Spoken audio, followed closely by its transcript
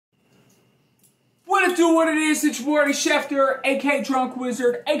What do what it is, it's your boy Ernie Schefter, aka Drunk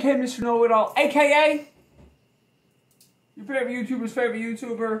Wizard, aka Mr. Know-It-All, aka your favorite YouTuber's favorite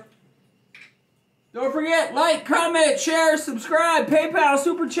YouTuber. Don't forget, like, comment, share, subscribe, PayPal,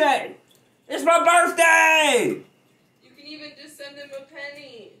 Super Chat. It's my birthday! You can even just send him a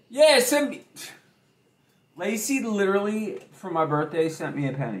penny. Yeah, send me... Lacey literally, for my birthday, sent me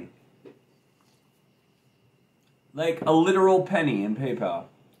a penny. Like, a literal penny in PayPal.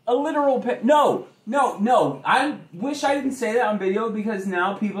 A literal penny. No. I wish I didn't say that on video because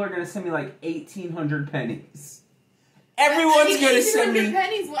now people are going to send me like 1,800 pennies. Everyone's going to send me...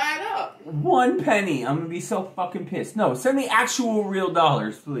 pennies will add up. 1 penny. I'm going to be so fucking pissed. No, send me actual real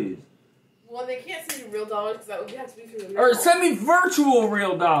dollars, please. Well, they can't send you real dollars because that would have to be through the mail. Or send me virtual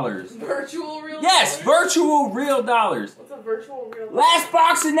real dollars. Virtual real dollars? Yes, virtual real dollars. What's a virtual real dollar? Last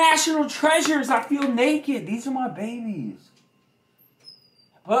box of National Treasures. I feel naked. These are my babies.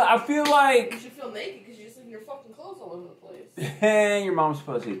 But I feel like... You should feel naked because you're just leaving your fucking clothes all over the place. And your mom's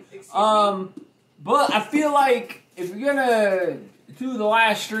pussy. Excuse me? But I feel like if you're gonna do the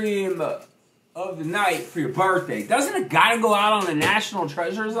last stream of the night for your birthday, doesn't it gotta go out on the National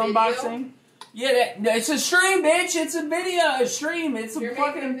Treasures unboxing? Yeah, it's a stream, bitch. It's a video, a stream. It's a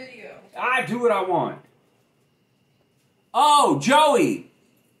fucking video. I do what I want. Oh, Joey,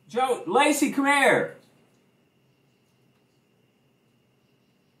 Lacey, come here.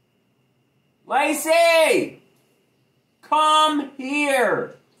 Lacey, come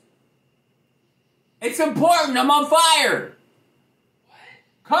here. It's important. I'm on fire. What?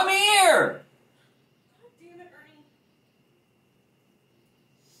 Come here. God damn it, Ernie.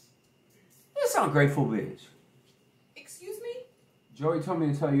 That's not grateful, bitch. Excuse me? Joey told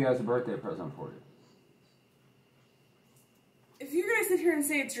me to tell you as a birthday present for you. If you're gonna sit here and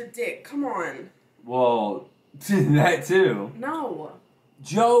say it's your dick, come on. Well, that too. No.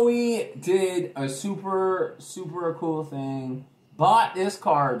 Joey did a super cool thing. Bought this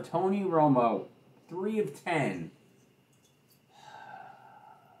card, Tony Romo, 3 of 10.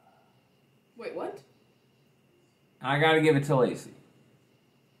 Wait, what? I gotta give it to Lacey.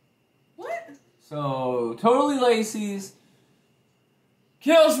 What? So, totally Lacey's.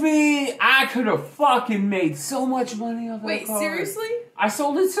 Kills me. I could have fucking made so much money off that Wait, card. seriously? I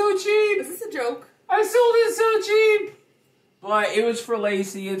sold it so cheap. Is this a joke? I sold it so cheap. But it was for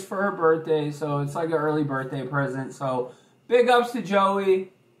Lacey. It's for her birthday, so it's like an early birthday present. So, big ups to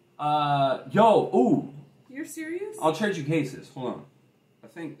Joey. Ooh. You're serious? I'll trade you cases. Hold on. I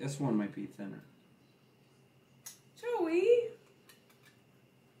think this one might be thinner. Joey?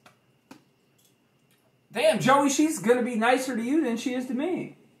 Damn, Joey, she's gonna be nicer to you than she is to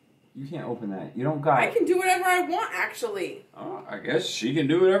me. You can't open that. You don't got I can do whatever I want, actually. Oh, I guess she can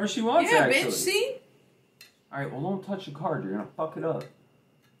do whatever she wants, yeah, actually. bitch, see? Alright, well, don't touch the card. You're gonna fuck it up.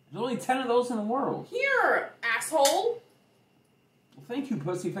 There's only 10 of those in the world. Here, asshole. Well, thank you,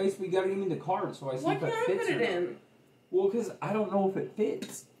 pussy face. But you gotta give me the card so I see if it fits. Why can't I put it in? Well, because I don't know if it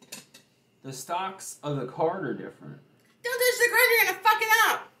fits. The stocks of the card are different. Don't touch the card, you're gonna fuck it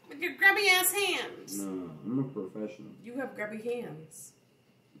up with your grubby ass hands. No, I'm a professional. You have grubby hands.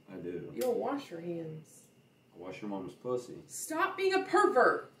 I do. You don't wash your hands. I wash your mom's pussy. Stop being a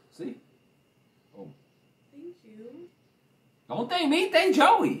pervert. See? Oh. Thank you. Don't thank me, thank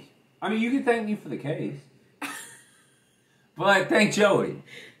Joey. I mean, you can thank me for the case. But thank Joey.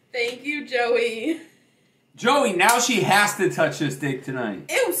 Thank you, Joey. Joey, now she has to touch this dick tonight.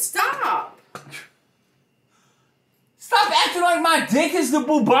 Ew, stop. Stop acting like my dick is the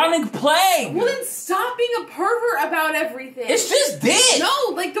bubonic plague. Well, then stop being a pervert about everything. It's just dick.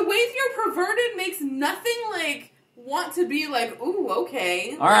 No, like, the way that you're perverted makes nothing, like, want to be like, ooh,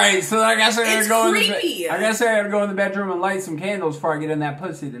 okay. Alright, so I guess I gotta go creepy. I guess I gotta go in the bedroom and light some candles before I get in that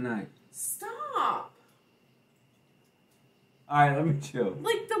pussy tonight. Stop. Alright, let me chill.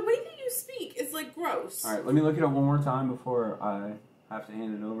 Like, the way that you speak is, like, gross. Alright, let me look it up one more time before I have to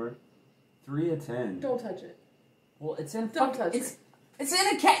hand it over. 3 of 10. Don't touch it. Well, it's in Don't touch it. It's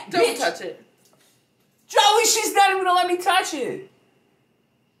in a cat. Don't touch it. Joey, she's not even gonna let me touch it.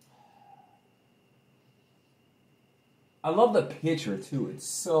 I love the picture too. It's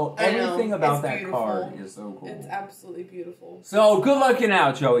so everything about that card is so cool. It's absolutely beautiful. So good looking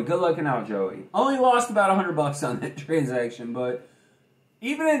out, Joey. Good looking out, Joey. Only lost about $100 on that transaction, but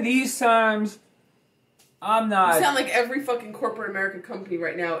even in these times, I'm not. You sound like every fucking corporate American company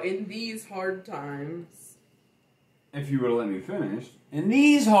right now in these hard times. If you would have let me finish. In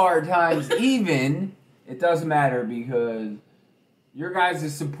these hard times, even, it doesn't matter because your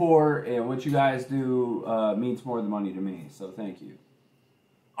guys' support and what you guys do means more than money to me. So thank you.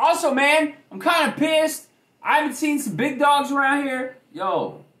 Also, man, I'm kind of pissed. I haven't seen some big dogs around here.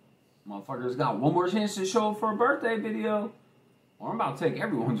 Yo, Motherfuckers got one more chance to show up for a birthday video, or I'm about to take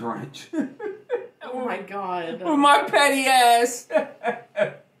everyone's wrench. Oh my god. With my petty ass.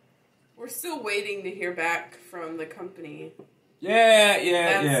 We're still waiting to hear back from the company.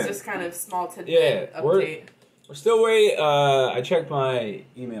 That's just kind of small tidbit update. We're still waiting. I checked my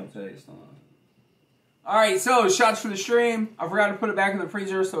email today. Alright, so shots for the stream. I forgot to put it back in the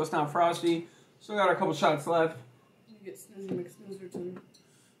freezer so it's not frosty. Still got a couple shots left. You get Snizzerton.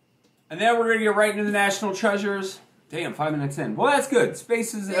 And then we're going to get right into the National Treasures. Damn, 5 minutes in. Well, that's good.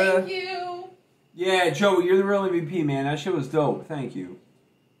 Space is... Thank you. Yeah, Joe, you're the real MVP, man. That shit was dope. Thank you.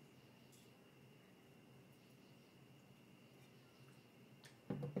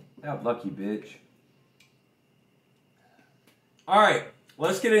 That lucky bitch. Alright,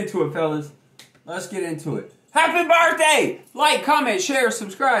 let's get into it, fellas. Let's get into it. Happy birthday! Like, comment, share,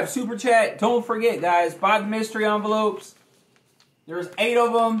 subscribe, super chat. Don't forget, guys, buy the mystery envelopes. There's 8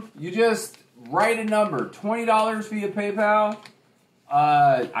 of them. You just write a number. $20 via PayPal.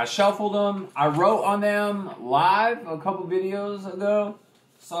 I shuffled them. I wrote on them live a couple videos ago.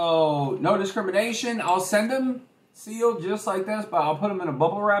 So, no discrimination. I'll send them sealed just like this, but I'll put them in a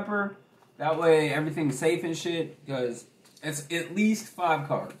bubble wrapper. That way everything's safe and shit. Because it's at least 5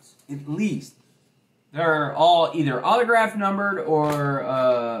 cards. At least. They're all either autograph numbered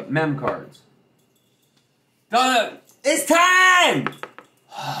or mem cards. Done. It's time!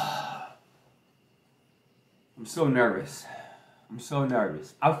 I'm so nervous. I'm so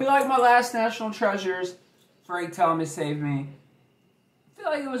nervous. I feel like my last National Treasures, Frank Thomas saved me. I feel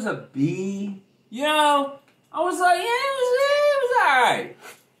like it was a B. You know, I was like, yeah, it was alright.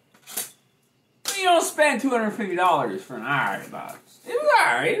 But you don't spend $250 for an alright box. It was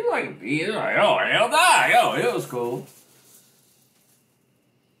alright. It was like a B. It was like, oh, hell no. Yo, it was cool.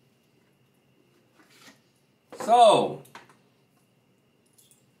 So,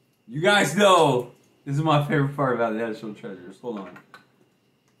 you guys know this is my favorite part about the National Treasures. Hold on.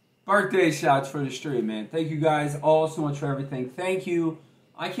 Birthday shots for the stream, man. Thank you guys all so much for everything. Thank you.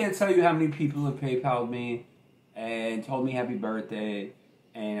 I can't tell you how many people have PayPal'd me and told me happy birthday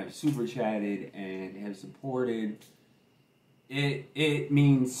and have super chatted and have supported. It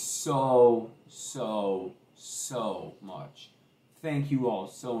means so much. Thank you all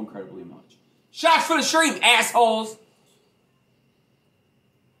so incredibly much. Shots for the stream, assholes!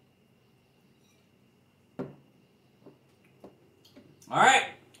 Alright.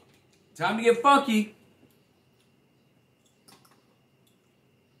 Time to get funky.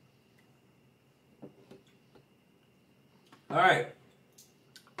 Alright.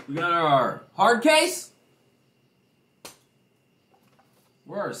 We got our hard case.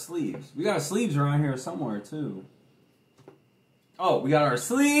 Where are our sleeves? We got our sleeves around here somewhere, too. Oh, we got our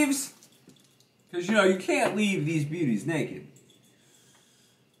sleeves. Because, you know, you can't leave these beauties naked.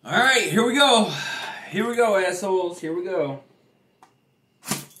 Alright, here we go. Here we go, assholes. Here we go.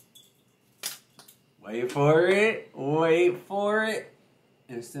 Wait for it. Wait for it.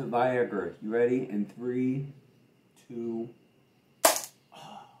 Instant Viagra. You ready? In 3, 2...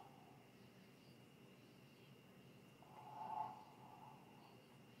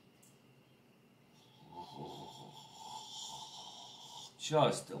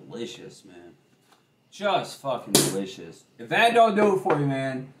 Just delicious, man. Just fucking delicious. If that don't do it for you,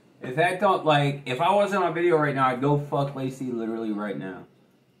 man. If that don't, like, if I wasn't on video right now, I'd go fuck Lacey literally right now.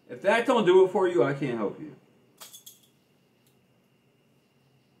 If that don't do it for you, I can't help you.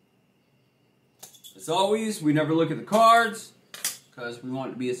 As always, we never look at the cards because we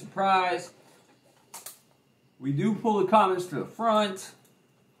want it to be a surprise. We do pull the comments to the front.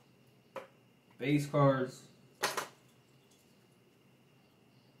 Base cards.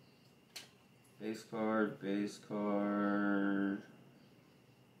 Base card, base card.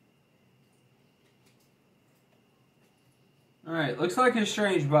 Alright, looks like a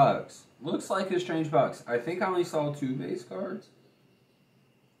strange box. Looks like a strange box. I think I only saw 2 base cards.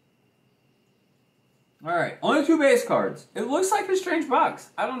 Alright, only 2 base cards. It looks like a strange box.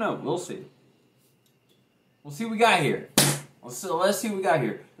 I don't know. We'll see. We'll see what we got here. Let's see what we got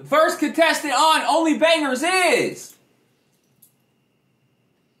here. The first contestant on Only Bangers is...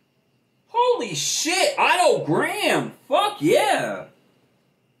 Holy shit, Otto Graham. Fuck yeah.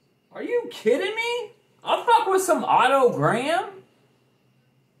 Are you kidding me? I'll fuck with some Otto Graham.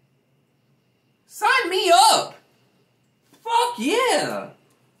 Sign me up. Fuck yeah.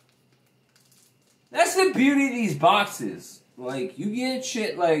 That's the beauty of these boxes. Like, you get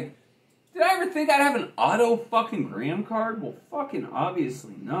shit like... Did I ever think I'd have an Otto fucking Graham card? Well, fucking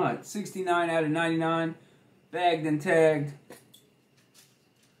obviously not. 69 out of 99. Bagged and tagged.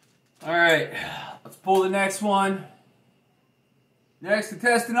 Alright, let's pull the next one. Next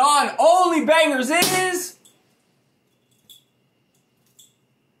contestant on Only Bangers is...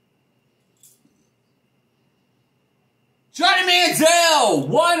 Johnny Manziel,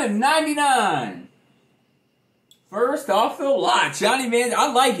 1 of 99. First off the lot, Johnny Manziel,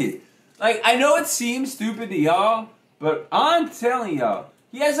 I like it. Like, I know it seems stupid to y'all, but I'm telling y'all,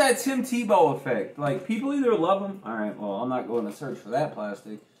 he has that Tim Tebow effect. Like, people either love him. All right, well, I'm not going to search for that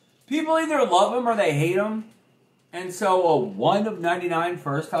plastic. People either love him or they hate him. And so a 1 of 99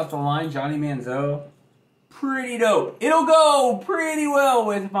 first off the line, Johnny Manziel, pretty dope. It'll go pretty well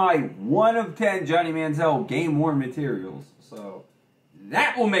with my 1 of 10 Johnny Manziel game worn materials. So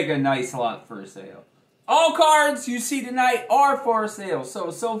that will make a nice lot for sale. All cards you see tonight are for sale.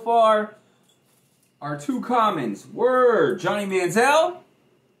 So far, our 2 commons were Johnny Manziel,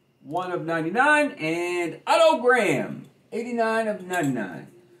 1 of 99, and Otto Graham, 89 of 99.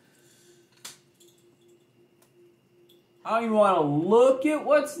 I don't even want to look at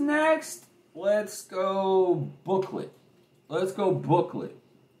what's next. Let's go booklet. Let's go booklet.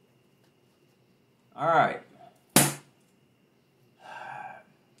 All right.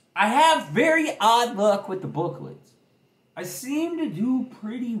 I have very odd luck with the booklets. I seem to do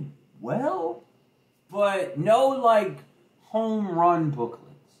pretty well, but no, like, home run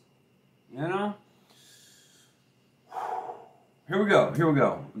booklets. You know? Here we go. Here we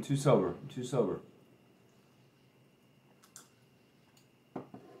go. I'm too sober. I'm too sober.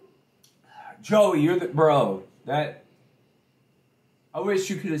 Joey, you're the... Bro, that... I wish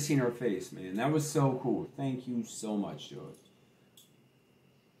you could have seen her face, man. That was so cool. Thank you so much, Joey.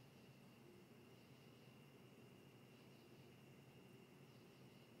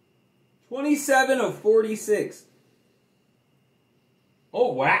 $27 of 46.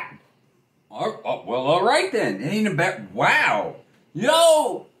 Oh, wow. Oh, well, all right then. Ain't a bad... Wow.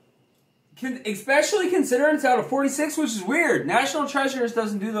 Yo! Especially considering it's out of 46, which is weird. National Treasures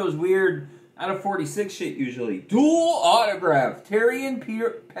doesn't do those weird out of 46 shit usually. Dual autograph. Terrian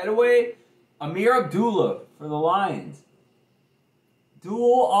Petaway, Amir Abdullah for the Lions.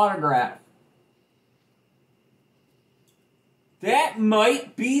 Dual autograph. That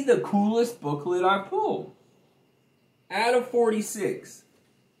might be the coolest booklet I pulled. Out of 46.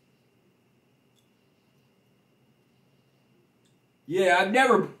 Yeah, I've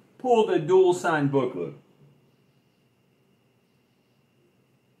never pulled a dual signed booklet.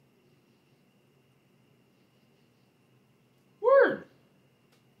 Word.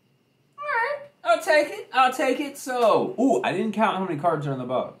 Alright. I'll take it. I'll take it. So, ooh, I didn't count how many cards are in the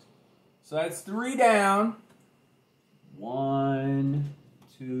box. So that's 3 down. 1,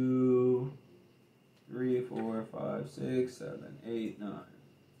 2, 3, 4, 5, 6, 7, 8, 9.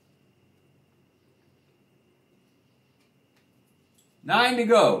 9 to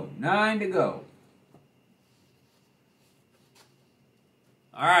go. 9 to go.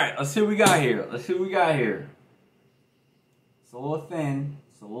 Alright, let's see what we got here. Let's see what we got here. It's a little thin.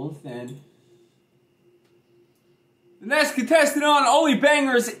 It's a little thin. The next contestant on Only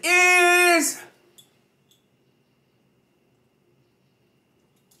Bangers is...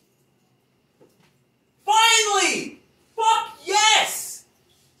 Finally! Fuck yes!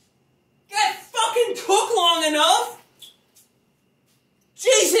 That fucking took long enough!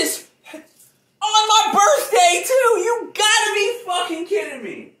 Jesus! On my birthday, too! You gotta be fucking kidding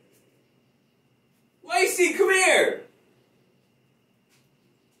me! Lacey, come here!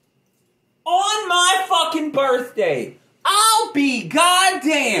 On my fucking birthday! I'll be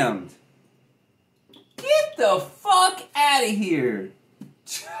goddamned! Get the fuck out of here!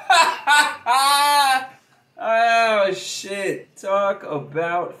 Oh shit. Talk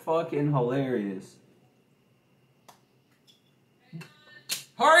about fucking hilarious.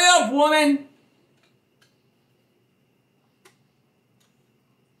 Hurry up, woman!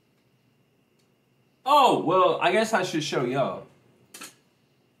 Oh, well, I guess I should show y'all.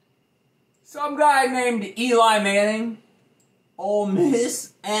 Some guy named Eli Manning. Ole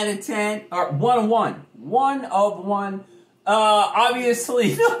Miss out of 10. Or 1 of 1. 1 of 1.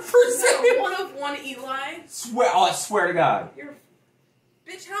 Obviously, not for sale. 1 of 1 Eli? I swear to God.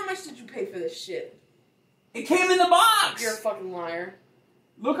 Bitch, how much did you pay for this shit? It came in the box. You're a fucking liar.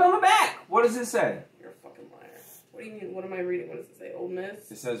 Look on the back. What does it say? You're a fucking liar. What do you mean? What am I reading? What does it say? Ole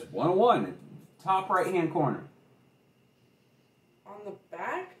Miss? It says 1 of 1. Top right-hand corner. On the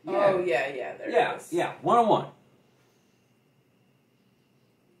back? Yeah. Oh, yeah, there it is. Yeah, 1 of 1.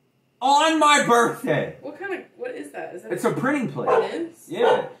 On my birthday. What is that? It's a printing plate. It is?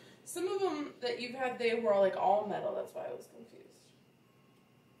 Yeah. Some of them that you've had, they were like all metal. That's why I was confused.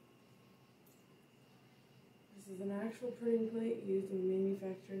 This is an actual printing plate used in the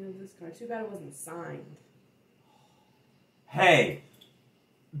manufacturing of this card. Too bad it wasn't signed. Hey,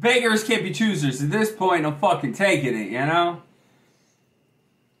 beggars can't be choosers. At this point, I'm fucking taking it, you know?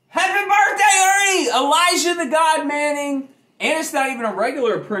 Happy birthday, Ernie! Elijah the God Manning. And it's not even a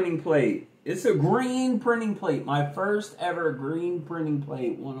regular printing plate. It's a green printing plate. My first ever green printing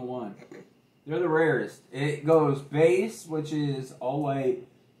plate 101. They're the rarest. It goes base, which is all white,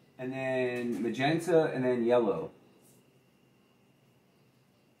 and then magenta, and then yellow.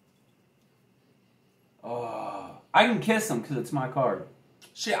 Oh, I can kiss them because it's my card.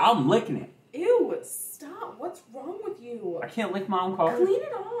 Shit, I'm licking it. Ew, stop. What's wrong with you? I can't lick my own card? Clean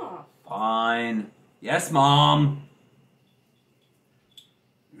it off. Fine. Yes, Mom.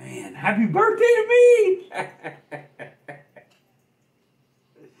 Man, happy birthday to me!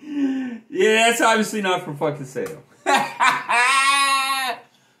 Yeah, that's obviously not for fucking sale.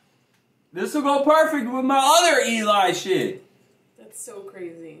 This will go perfect with my other Eli shit. That's so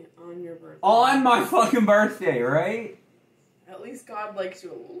crazy. On your birthday. On my fucking birthday, right? At least God likes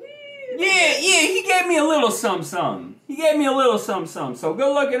you a little bit. Yeah, he gave me a little something. He gave me a little something. So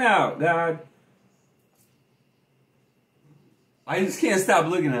good looking out, God. I just can't stop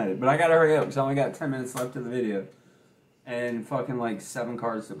looking at it, but I gotta hurry up because I only got 10 minutes left of the video. And fucking like 7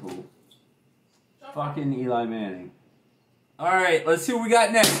 cards to pull. Fucking Eli Manning. Alright, let's see what we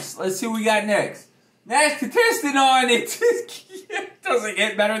got next. Next contestant on it. It doesn't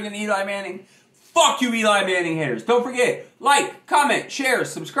get better than Eli Manning. Fuck you, Eli Manning haters. Don't forget, like, comment, share,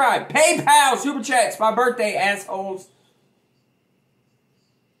 subscribe, PayPal, Super Chats, my birthday, assholes.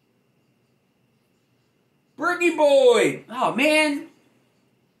 Brittany Boyd. Oh, man.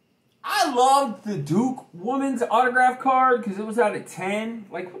 I loved the Duke woman's autograph card because it was out of 10.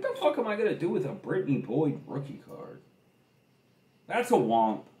 Like, what the fuck am I going to do with a Brittany Boyd rookie card? That's a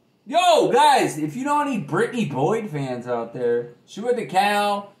womp. Yo, guys, if you know any Brittany Boyd fans out there, she went to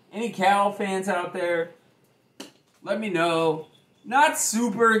Cal. Any Cal fans out there, let me know. Not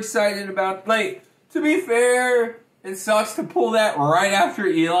super excited about, like, to be fair, it sucks to pull that right after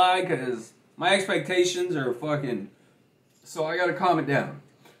Eli because my expectations are fucking, so I gotta calm it down.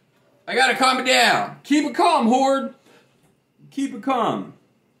 Keep it calm, Horde. Keep it calm.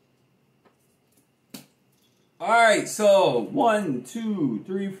 Alright, so 1, 2,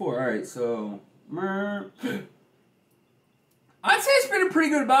 3, 4. Alright, so I'd say it's been a pretty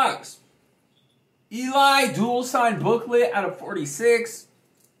good box. Eli dual signed booklet out of 46.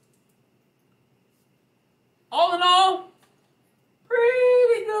 All in all,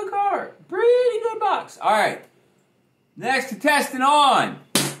 pretty good card. Pretty good box. Alright. Next contestant on.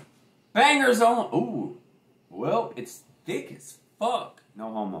 Bangers on. Ooh. Well, it's thick as fuck.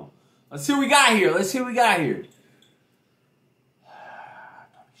 No homo. Let's see what we got here.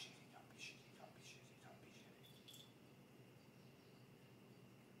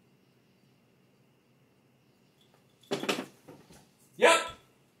 Yep.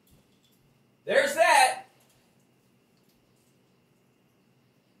 There's that.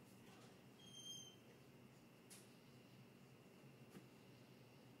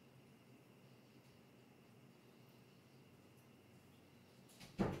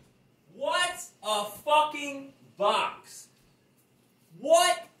 What a fucking box.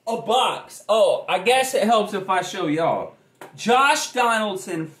 What a box. Oh, I guess it helps if I show y'all. Josh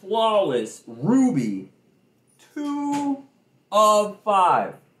Donaldson, flawless, Ruby, 2 of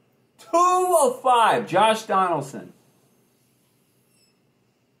 5. 2 of 5, Josh Donaldson.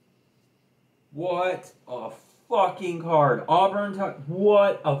 What a fucking card. Auburn,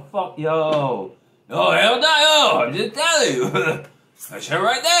 what a fuck, yo. Oh, hell no, yo, I'm just telling you. That shit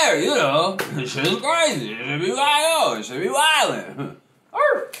right there, you know. This shit is crazy. It should be wild. It should be violent.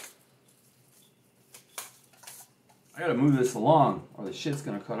 I gotta move this along, or the shit's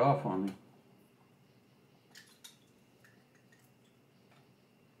gonna cut off on me.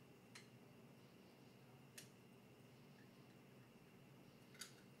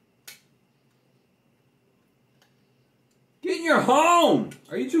 Get in your home!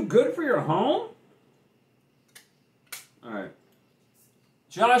 Are you too good for your home? Alright.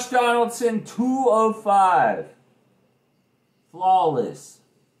 Josh Donaldson, 2 of 5. Flawless.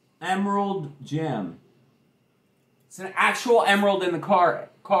 Emerald gem. It's an actual emerald in the card,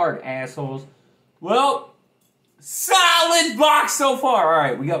 assholes. Well, solid box so far. All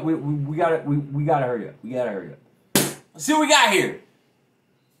right, we gotta hurry up. Let's see what we got here.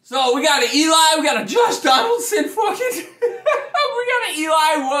 So we got an Eli, we got a Josh Donaldson fucking. We got an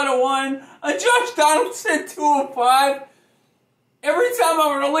Eli 101, a Josh Donaldson 2 of 5. Every time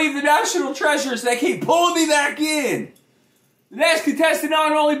I'm going to leave the National Treasures, they keep pulling me back in. The next contestant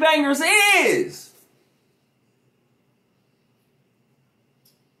on Only Bangers is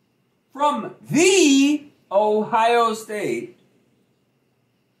from the Ohio State,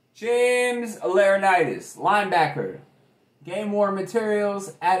 James Laurinaitis, linebacker. Game worn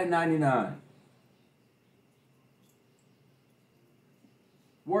materials, added 99.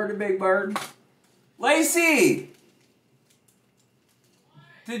 Word to Big Bird. Lacey!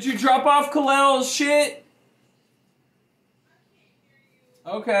 Did you drop off Kalel's shit?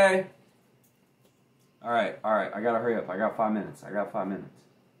 Okay. Alright. I gotta hurry up. I got 5 minutes. Let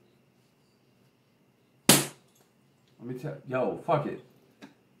me tell yo, fuck it.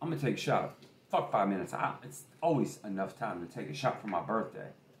 I'm gonna take a shot. Fuck 5 minutes. It's always enough time to take a shot for my birthday.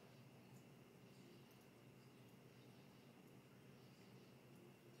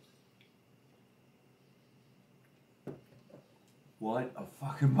 What a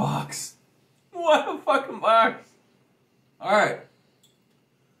fucking box. What a fucking box. Alright.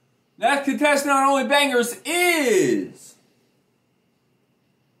 Next contestant on Only Bangers is...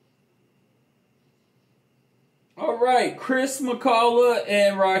 Alright, Chris McCullough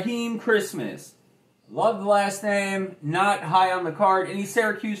and Raheem Christmas. Love the last name. Not high on the card. Any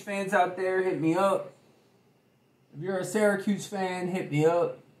Syracuse fans out there, hit me up. If you're a Syracuse fan, hit me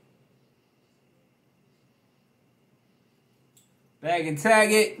up. Bag and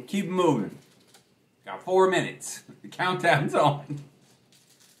tag it, and keep it moving. Got 4 minutes. The countdown's on.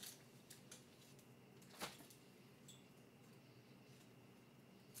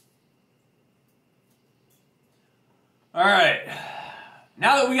 Alright.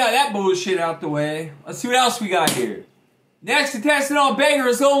 Now that we got that bullshit out the way, let's see what else we got here. Next contestant on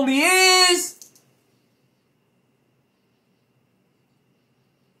Bangers Only is...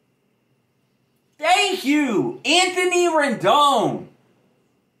 Thank you, Anthony Rendon.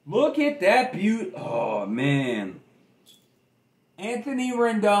 Look at that beauty. Oh, man. Anthony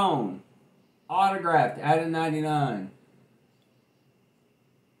Rendon. Autographed, out of 99.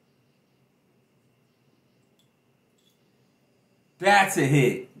 That's a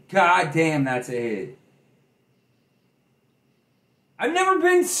hit. God damn, that's a hit. I've never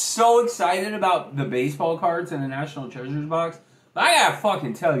been so excited about the baseball cards in the National Treasures box. But I gotta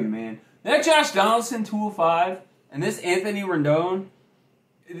fucking tell you, man. That Josh Donaldson 205 and this Anthony Rendon,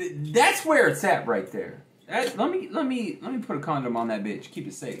 that's where it's at right there. Let me put a condom on that bitch. Keep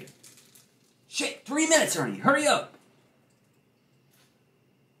it safe. Shit, 3 minutes, Ernie. Hurry up.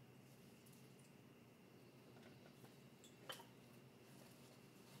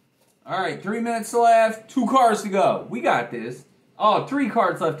 Alright, 3 minutes left. 2 cards to go. We got this. Oh, 3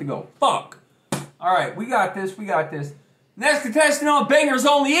 cards left to go. Fuck. Alright, we got this. Next contestant on Bangers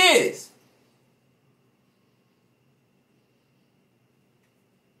Only is...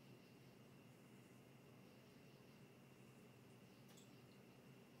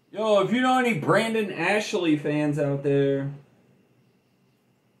 Yo, if you know any Brandon Ashley fans out there...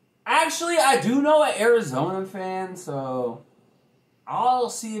 Actually, I do know an Arizona fan, so... I'll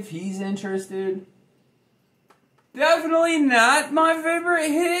see if he's interested. Definitely not my favorite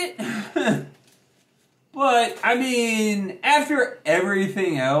hit. But, I mean, after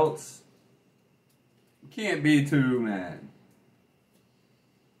everything else, can't be too mad.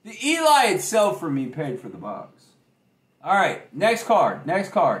 The Eli itself for me paid for the box. Alright, next card.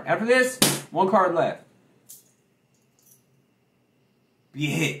 After this, 1 card left. Be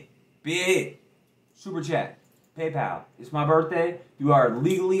a hit. Super chat. PayPal. It's my birthday. You are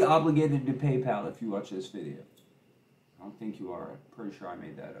legally obligated to PayPal if you watch this video. I don't think you are. I'm pretty sure I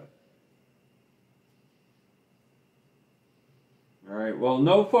made that up. Alright, well,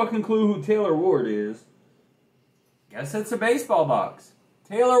 no fucking clue who Taylor Ward is. Guess it's a baseball box.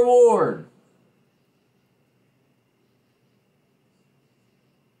 Taylor Ward.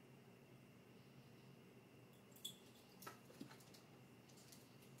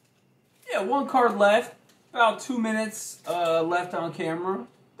 Yeah, 1 card left. About 2 minutes left on camera.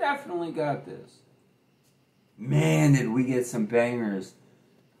 Definitely got this. Man, did we get some bangers.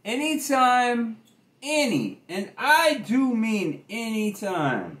 Anytime, and I do mean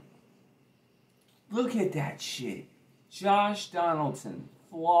anytime. Look at that shit. Josh Donaldson,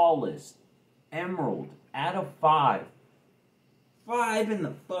 flawless. Emerald, out of 5. 5 in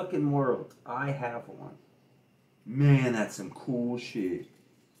the fucking world. I have one. Man, that's some cool shit.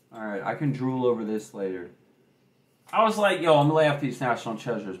 Alright, I can drool over this later. I was like, yo, I'm gonna lay off these National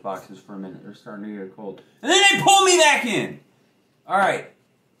Treasures boxes for a minute. They're starting to get cold. And then they pull me back in! Alright.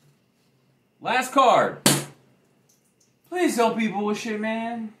 Last card. Please don't be bullshit,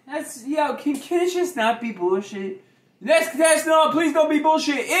 man. That's, yo, can it just not be bullshit? The next contestant on Please Don't Be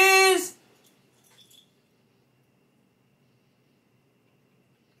Bullshit is...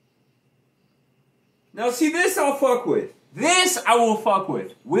 Now, see, this I'll fuck with. This I will fuck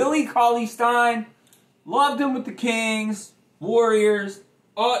with. Willie Cauley-Stein. Loved him with the Kings, Warriors.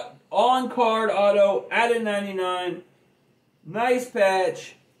 On-card auto, out of 99. Nice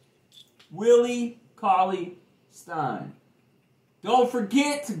patch. Willie Cauley-Stein. Don't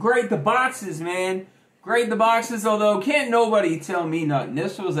forget to grade the boxes, man. Grade the boxes, although can't nobody tell me nothing.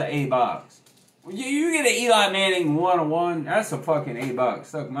 This was an A box. You get an Eli Manning 101, that's a fucking A box.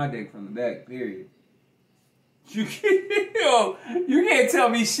 Suck my dick from the back, period. You can't tell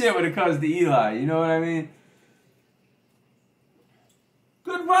me shit when it comes to Eli, you know what I mean?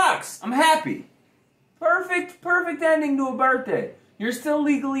 Good box. I'm happy. Perfect ending to a birthday. You're still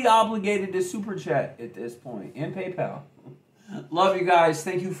legally obligated to Super Chat at this point. And PayPal. Love you guys.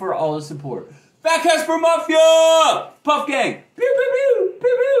 Thank you for all the support. Fat Casper Mafia! Puff Gang! Pew, pew, pew,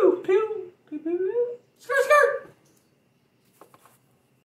 pew, pew, pew.